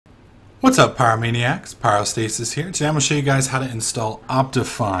What's up, Pyromaniacs? Pyrostasis here. Today I'm going to show you guys how to install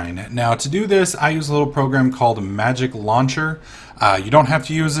Optifine. Now to do this I use a little program called Magic Launcher. You don't have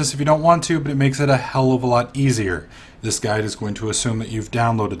to use this if you don't want to, but it makes it a hell of a lot easier. This guide is going to assume that you've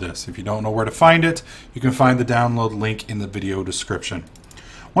downloaded this. If you don't know where to find it, you can find the download link in the video description.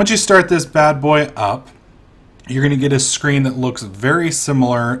 Once you start this bad boy up, you're going to get a screen that looks very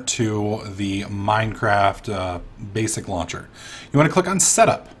similar to the Minecraft basic launcher. You want to click on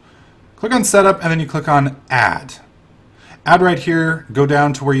Setup. Click on Setup and then you click on Add. Add right here, go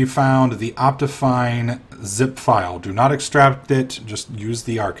down to where you found the Optifine zip file. Do not extract it, just use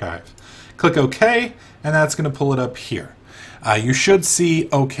the archive. Click OK and that's going to pull it up here. You should see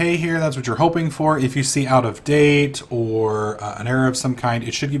OK here, that's what you're hoping for. If you see out of date or an error of some kind,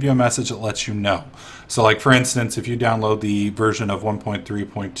 it should give you a message that lets you know. So like for instance, if you download the version of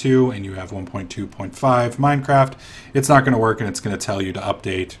 1.3.2 and you have 1.2.5 Minecraft, it's not going to work and it's going to tell you to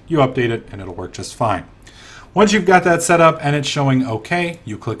update. You update it and it'll work just fine. Once you've got that set up and it's showing OK,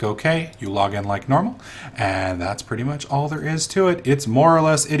 you click OK, you log in like normal, and that's pretty much all there is to it. It's more or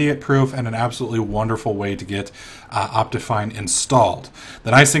less idiot-proof and an absolutely wonderful way to get Optifine installed.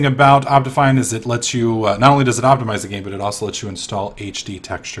 The nice thing about Optifine is it lets you, not only does it optimize the game, but it also lets you install HD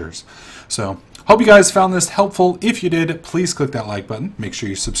textures. So, hope you guys found this helpful. If you did, please click that like button. Make sure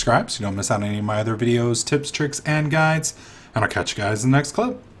you subscribe so you don't miss out on any of my other videos, tips, tricks, and guides. And I'll catch you guys in the next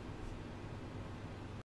clip.